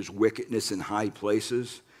 that there's wickedness in high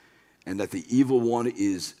places and that the evil one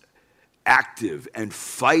is active and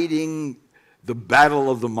fighting the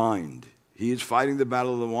battle of the mind. He is fighting the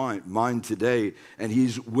battle of the mind today, and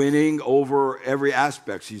he's winning over every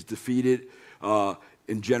aspect. He's defeated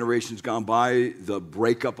in generations gone by the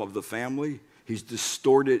breakup of the family. He's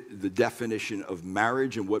distorted the definition of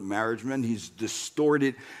marriage and what marriage meant. He's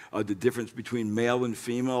distorted the difference between male and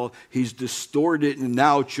female. He's distorted, and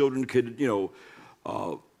now children could,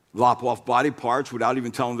 lop off body parts without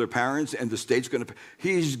even telling their parents, and the state's going to.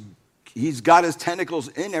 He's got his tentacles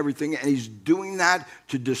in everything, and he's doing that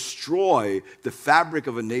to destroy the fabric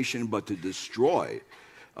of a nation, but to destroy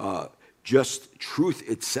just truth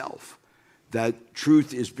itself. That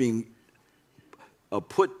truth is being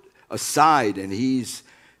put aside, and he's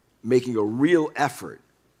making a real effort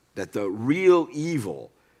that the real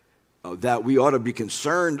evil that we ought to be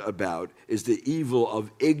concerned about is the evil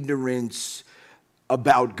of ignorance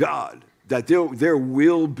about God. That there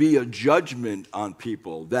will be a judgment on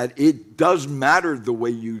people, that it does matter the way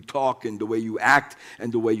you talk and the way you act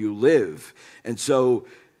and the way you live. And so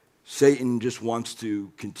Satan just wants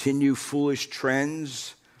to continue foolish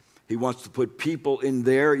trends. He wants to put people in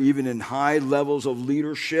there, even in high levels of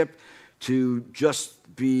leadership, to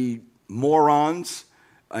just be morons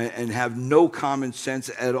and have no common sense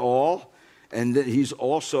at all. And that he's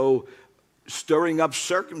also stirring up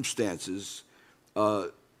circumstances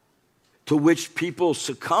to which people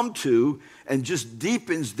succumb to, and just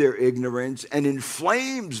deepens their ignorance and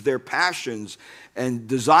inflames their passions and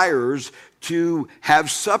desires to have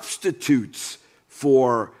substitutes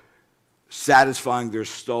for satisfying their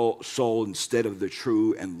soul instead of the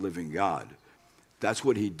true and living God. That's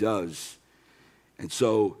what he does. And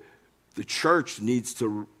so the church needs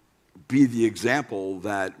to be the example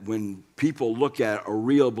that when people look at a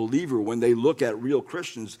real believer, when they look at real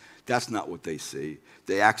Christians, that's not what they see.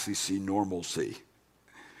 They actually see normalcy.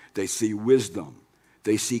 They see wisdom.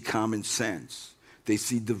 They see common sense. They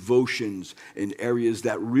see devotions in areas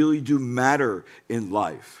that really do matter in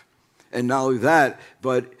life. And not only that,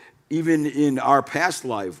 but even in our past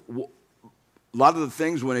life, a lot of the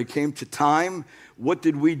things when it came to time, what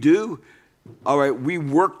did we do? All right, we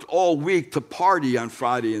worked all week to party on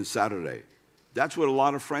Friday and Saturday. That's what a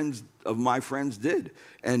lot of my friends did.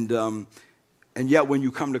 And yet when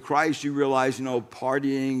you come to Christ, you realize,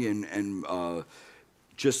 partying and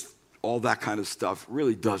just all that kind of stuff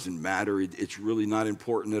really doesn't matter. It's really not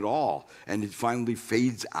important at all. And it finally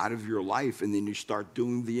fades out of your life, and then you start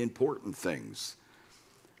doing the important things.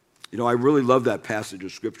 I really love that passage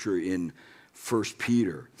of Scripture in 1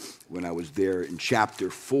 Peter when I was there in chapter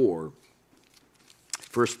 4.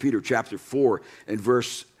 1 Peter chapter 4 and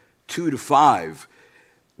verse 2 to 5,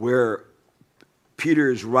 where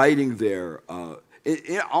Peter is writing there,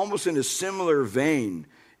 almost in a similar vein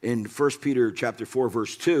in 1 Peter chapter 4,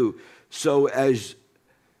 verse 2, so as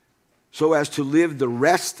to live the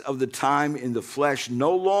rest of the time in the flesh,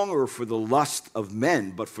 no longer for the lust of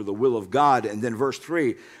men, but for the will of God. And then verse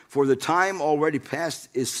 3, for the time already past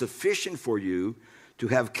is sufficient for you to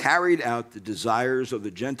have carried out the desires of the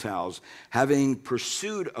Gentiles, having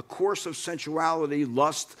pursued a course of sensuality,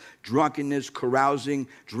 lust, drunkenness, carousing,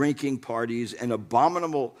 drinking parties, and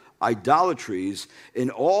abominable idolatries. In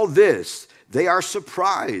all this, they are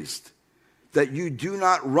surprised that you do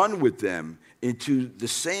not run with them into the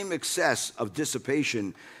same excess of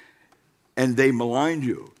dissipation, and they malign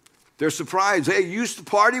you. They're surprised. Hey, you used to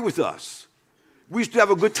party with us. We used to have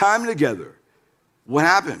a good time together. What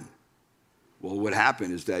happened? Well, what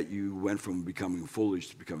happened is that you went from becoming foolish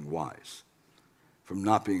to becoming wise, from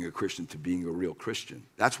not being a Christian to being a real Christian.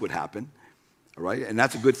 That's what happened, all right? And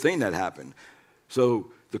that's a good thing that happened.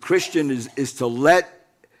 So the Christian is to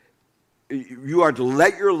you are to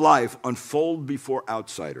let your life unfold before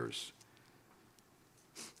outsiders.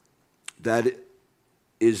 That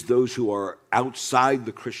is those who are outside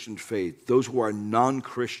the Christian faith, those who are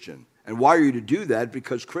non-Christian. And why are you to do that?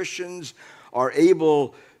 Because Christians are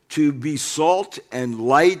able to be salt and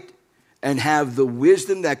light and have the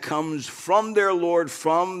wisdom that comes from their Lord,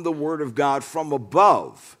 from the Word of God, from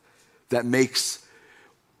above, that makes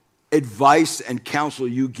advice and counsel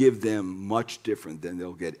you give them much different than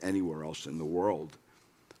they'll get anywhere else in the world.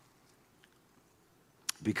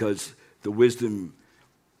 Because the wisdom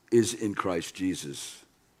is in Christ Jesus.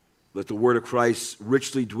 Let the word of Christ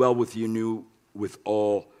richly dwell with you with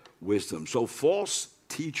all wisdom. So false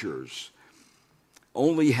teachers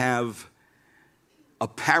only have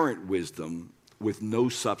apparent wisdom with no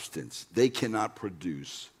substance. They cannot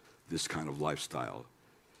produce this kind of lifestyle.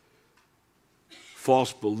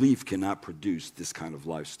 False belief cannot produce this kind of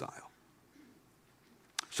lifestyle.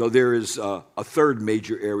 So there is a third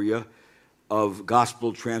major area of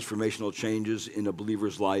gospel transformational changes in a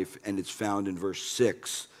believer's life, and it's found in verse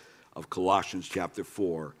 6 of Colossians chapter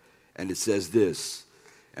 4. And it says this,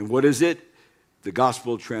 and what is it? The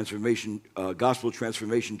gospel transformation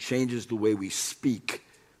changes the way we speak.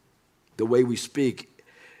 The way we speak.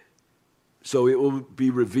 So it will be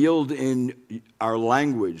revealed in our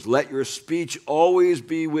language. Let your speech always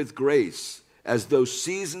be with grace, as though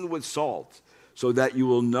seasoned with salt, so that you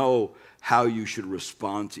will know how you should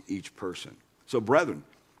respond to each person. So, brethren,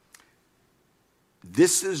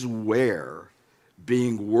 this is where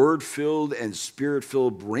being word-filled and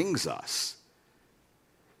spirit-filled brings us.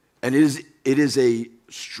 And it is a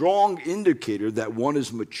strong indicator that one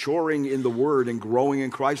is maturing in the word and growing in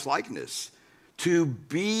Christ-likeness. To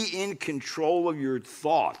be in control of your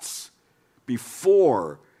thoughts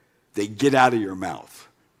before they get out of your mouth.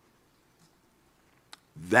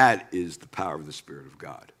 That is the power of the Spirit of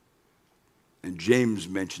God. And James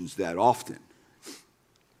mentions that often.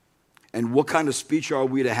 And what kind of speech are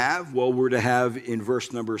we to have? Well, we're to have in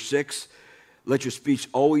verse number 6, let your speech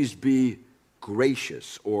always be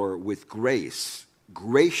gracious or with grace.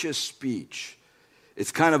 Gracious speech.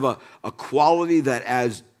 It's kind of a quality that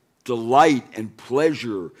adds delight and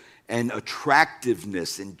pleasure and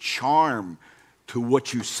attractiveness and charm to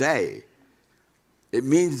what you say. It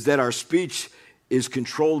means that our speech is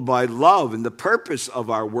controlled by love, and the purpose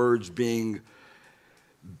of our words being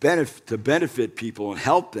to benefit people and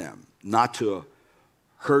help them, not to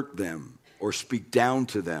hurt them or speak down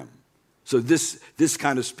to them. So this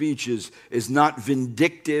kind of speech is not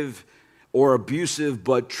vindictive or abusive,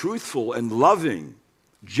 but truthful and loving.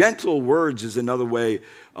 Gentle words is another way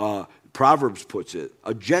Proverbs puts it.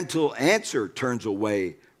 A gentle answer turns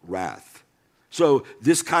away wrath. So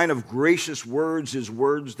this kind of gracious words is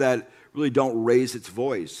words that really don't raise its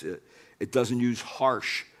voice. It doesn't use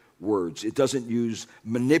harsh words. It doesn't use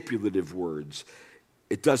manipulative words.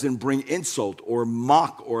 It doesn't bring insult or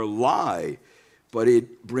mock or lie, but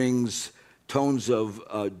it brings tones of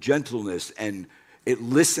gentleness, and it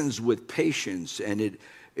listens with patience, and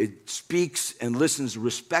it speaks and listens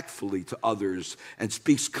respectfully to others and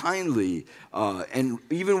speaks kindly and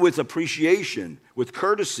even with appreciation, with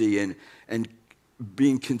courtesy and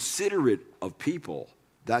being considerate of people.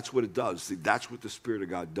 That's what it does. That's what the Spirit of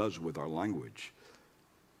God does with our language.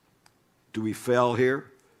 Do we fail here?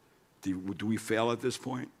 Do we fail at this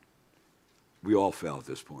point? We all fail at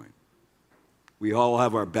this point. We all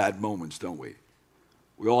have our bad moments, don't we?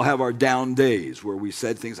 We all have our down days where we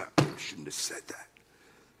said things like, I shouldn't have said that.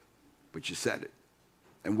 But you said it.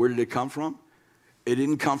 And where did it come from? It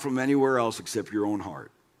didn't come from anywhere else except your own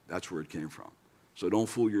heart. That's where it came from. So don't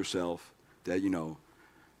fool yourself that,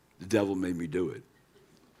 the devil made me do it.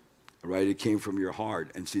 All right? It came from your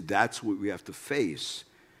heart. And see, that's what we have to face,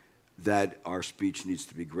 that our speech needs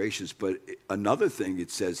to be gracious. But another thing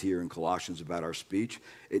it says here in Colossians about our speech,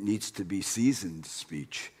 it needs to be seasoned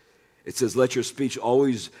speech. It says, let your speech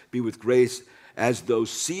always be with grace, as though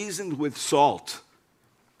seasoned with salt.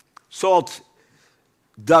 Salt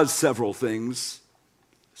does several things.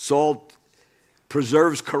 Salt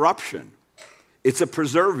preserves corruption. It's a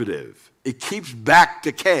preservative. It keeps back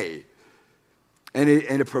decay. And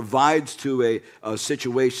it provides to a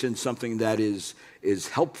situation something that is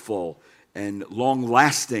helpful and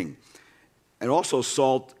long-lasting. And also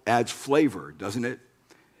salt adds flavor, doesn't it?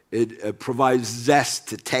 It provides zest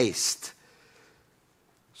to taste.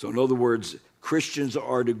 So in other words, Christians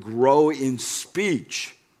are to grow in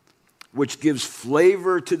speech, which gives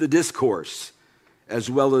flavor to the discourse, as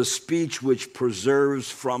well as speech which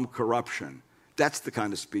preserves from corruption. That's the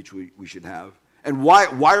kind of speech we should have. And why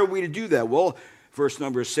are we to do that? Well, verse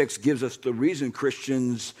number 6 gives us the reason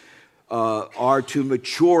Christians are to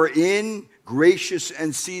mature in gracious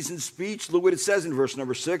and seasoned speech. Look what it says in verse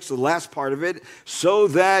number 6, the last part of it, so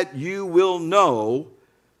that you will know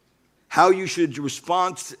how you should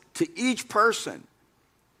respond to each person.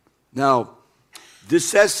 Now, this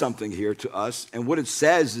says something here to us, and what it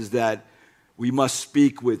says is that we must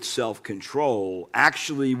speak with self-control.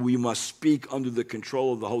 Actually, we must speak under the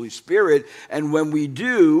control of the Holy Spirit, and when we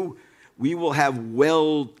do, we will have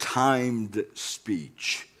well-timed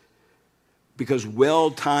speech. Because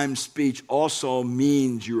well-timed speech also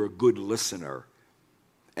means you're a good listener,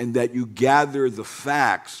 and that you gather the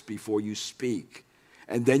facts before you speak.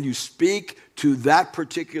 And then you speak to that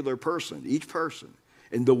particular person, each person,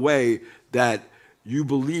 in the way that you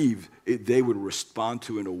believe they would respond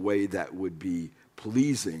to in a way that would be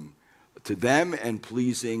pleasing to them and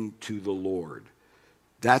pleasing to the Lord.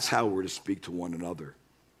 That's how we're to speak to one another.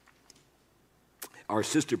 Our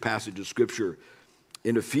sister passage of Scripture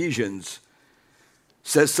in Ephesians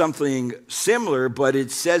says something similar, but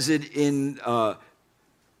it says it in a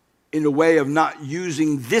way of not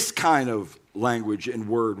using this kind of language and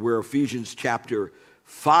word, where Ephesians chapter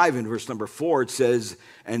 5 and verse number 4, it says,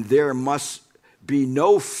 "And there must be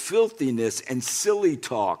no filthiness and silly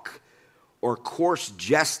talk or coarse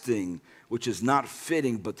jesting, which is not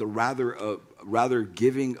fitting, but the rather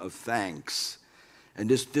giving of thanks." And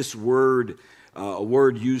this word, a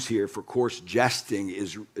word used here for coarse jesting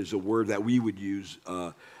is a word that we would use,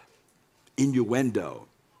 innuendo.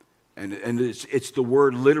 And it's the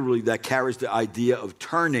word literally that carries the idea of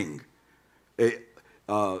turning. It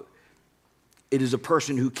is a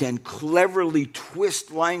person who can cleverly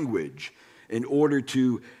twist language in order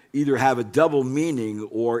to either have a double meaning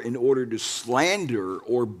or in order to slander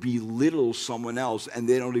or belittle someone else, and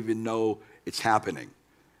they don't even know it's happening.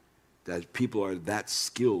 That people are that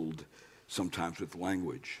skilled sometimes with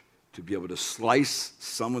language to be able to slice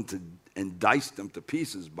someone and dice them to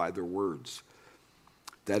pieces by their words.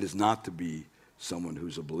 That is not to be someone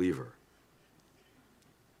who's a believer.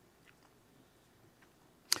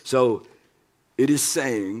 So it is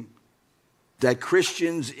saying that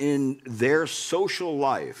Christians in their social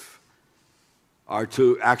life are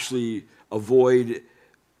to actually avoid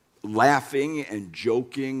laughing and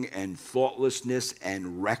joking and thoughtlessness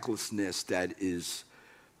and recklessness that is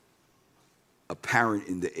apparent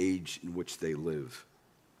in the age in which they live.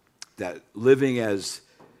 That living as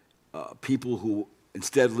people who,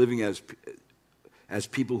 instead living as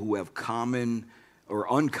people who have common or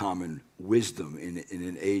uncommon wisdom in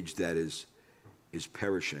an age that is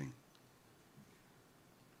perishing.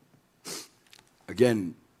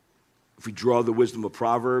 Again, if we draw the wisdom of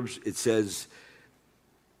Proverbs, it says,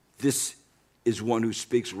 "This is one who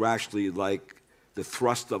speaks rashly like the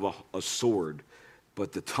thrust of a sword,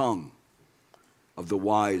 but the tongue of the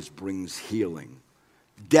wise brings healing.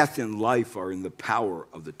 Death and life are in the power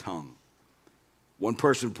of the tongue." One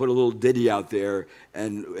person put a little ditty out there,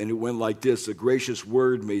 and it went like this: "A gracious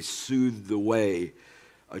word may soothe the way,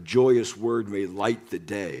 a joyous word may light the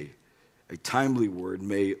day, a timely word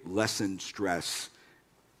may lessen stress,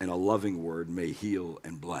 and a loving word may heal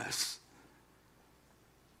and bless."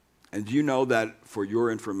 And do you know that, for your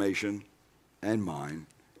information and mine,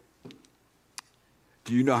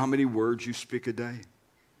 do you know how many words you speak a day?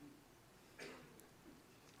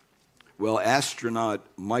 Well, astronaut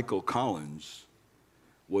Michael Collins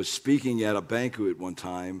was speaking at a banquet one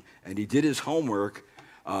time, and he did his homework,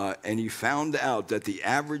 and he found out that the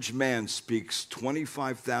average man speaks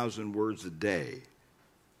 25,000 words a day,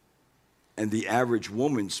 and the average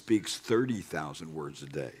woman speaks 30,000 words a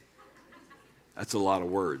day. That's a lot of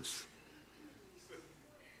words.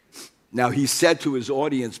 Now, he said to his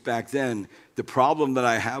audience back then, "The problem that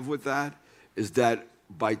I have with that is that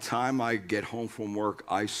by the time I get home from work,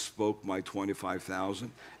 I spoke my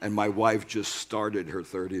 25,000, and my wife just started her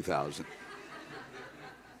 30,000.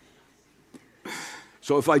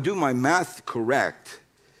 So if I do my math correct,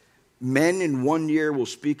 men in 1 year will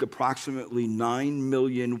speak approximately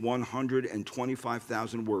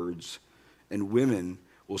 9,125,000 words, and women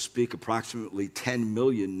will speak approximately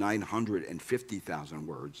 10,950,000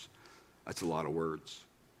 words. That's a lot of words.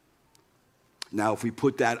 Now, if we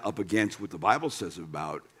put that up against what the Bible says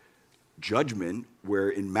about judgment, where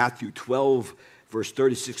in Matthew 12, verse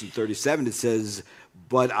 36 and 37, it says,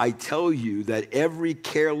 "But I tell you that every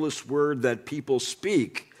careless word that people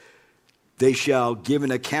speak, they shall give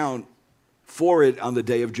an account for it on the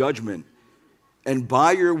day of judgment. And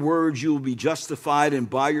by your words you will be justified, and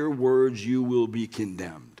by your words you will be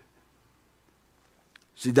condemned."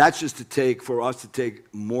 See, that's just for us to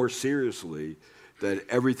take more seriously that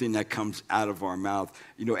everything that comes out of our mouth,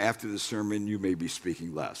 after the sermon, you may be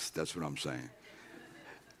speaking less. That's what I'm saying,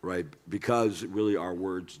 right? Because really our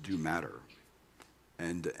words do matter.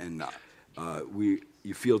 And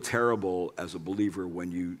you feel terrible as a believer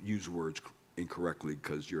when you use words incorrectly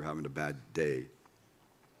because you're having a bad day.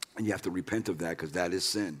 And you have to repent of that because that is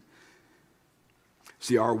sin.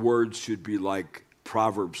 See, our words should be like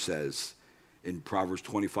Proverbs says in Proverbs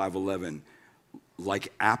 25:11,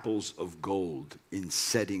 like apples of gold in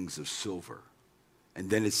settings of silver.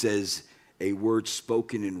 And then it says, a word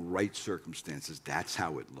spoken in right circumstances. That's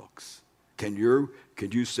how it looks. Can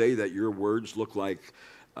you say that your words look like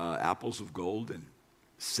apples of gold in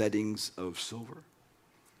settings of silver?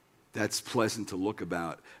 That's pleasant to look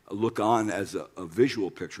on as a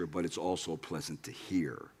visual picture, but it's also pleasant to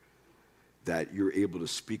hear that you're able to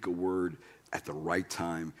speak a word at the right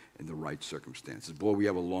time in the right circumstances. Boy, we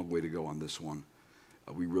have a long way to go on this one.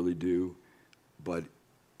 We really do. But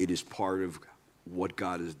it is part of what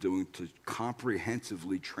God is doing to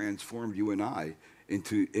comprehensively transform you and I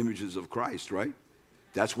into images of Christ, right?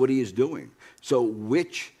 That's what he is doing. So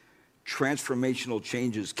which transformational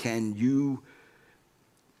changes can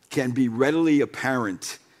be readily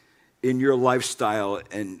apparent in your lifestyle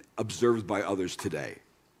and observed by others today?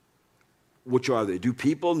 Which are they? Do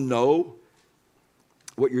people know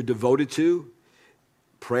what you're devoted to?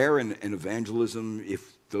 Prayer and evangelism,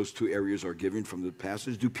 if those two areas are given from the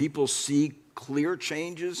passage. Do people see clear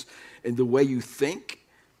changes in the way you think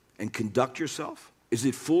and conduct yourself? Is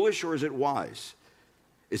it foolish or is it wise?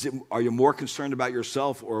 Are you more concerned about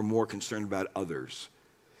yourself or more concerned about others?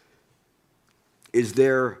 Is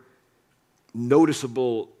there a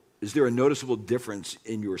noticeable difference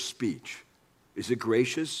in your speech? Is it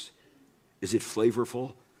gracious? Is it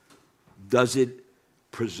flavorful? Does it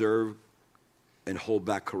preserve and hold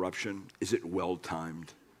back corruption? Is it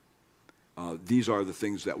well-timed? These are the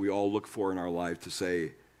things that we all look for in our life to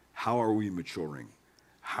say, how are we maturing?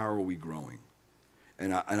 How are we growing?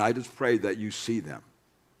 And I just pray that you see them.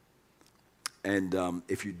 And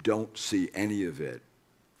if you don't see any of it,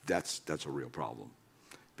 that's a real problem,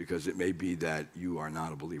 because it may be that you are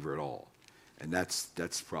not a believer at all. And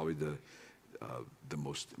that's probably the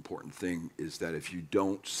most important thing, is that if you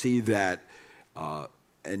don't see that,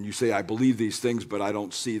 and you say, I believe these things, but I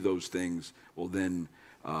don't see those things, well then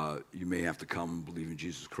you may have to come and believe in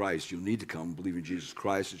Jesus Christ. You'll need to come and believe in Jesus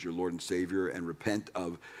Christ as your Lord and Savior and repent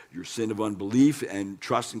of your sin of unbelief and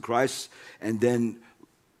trust in Christ, and then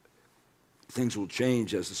things will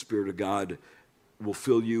change as the Spirit of God will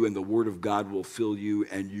fill you and the Word of God will fill you,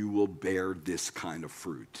 and you will bear this kind of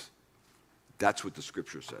fruit. That's what the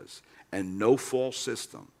Scripture says. And no false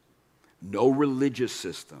system, no religious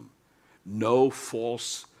system, no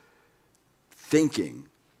false thinking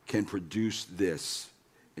can produce this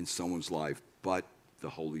in someone's life but the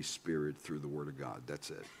Holy Spirit through the Word of God.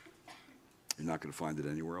 That's it. You're not going to find it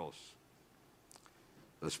anywhere else.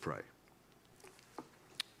 Let's pray.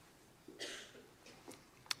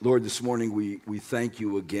 Lord, this morning we thank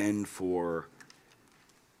you again for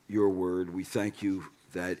your word. We thank you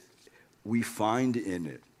that we find in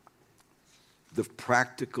it the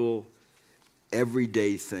practical,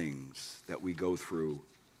 everyday things that we go through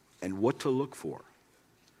and what to look for.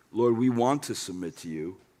 Lord, we want to submit to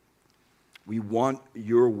you. We want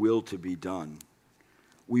your will to be done.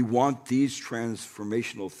 We want these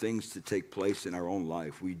transformational things to take place in our own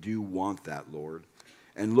life. We do want that, Lord.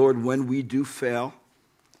 And Lord, when we do fail,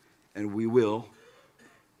 and we will,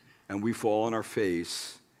 and we fall on our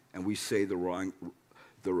face, and we say the wrong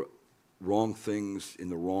things in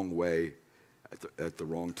the wrong way at the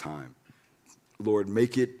wrong time, Lord,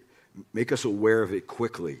 make us aware of it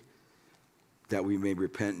quickly, that we may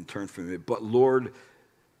repent and turn from it. But Lord,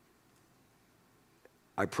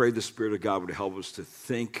 I pray the Spirit of God would help us to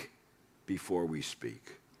think before we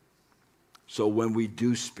speak. So when we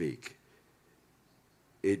do speak,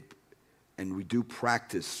 and we do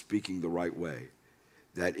practice speaking the right way,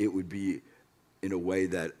 that it would be in a way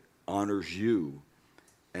that honors you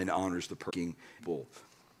and honors the people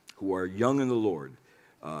who are young in the Lord,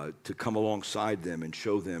 to come alongside them and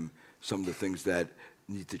show them some of the things that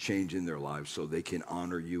need to change in their lives so they can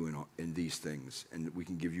honor you in these things. And we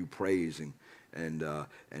can give you praise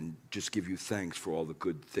and just give you thanks for all the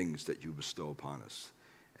good things that you bestow upon us.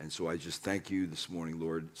 And so I just thank you this morning,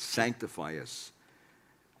 Lord. Sanctify us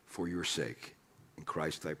for your sake. In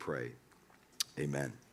Christ I pray. Amen.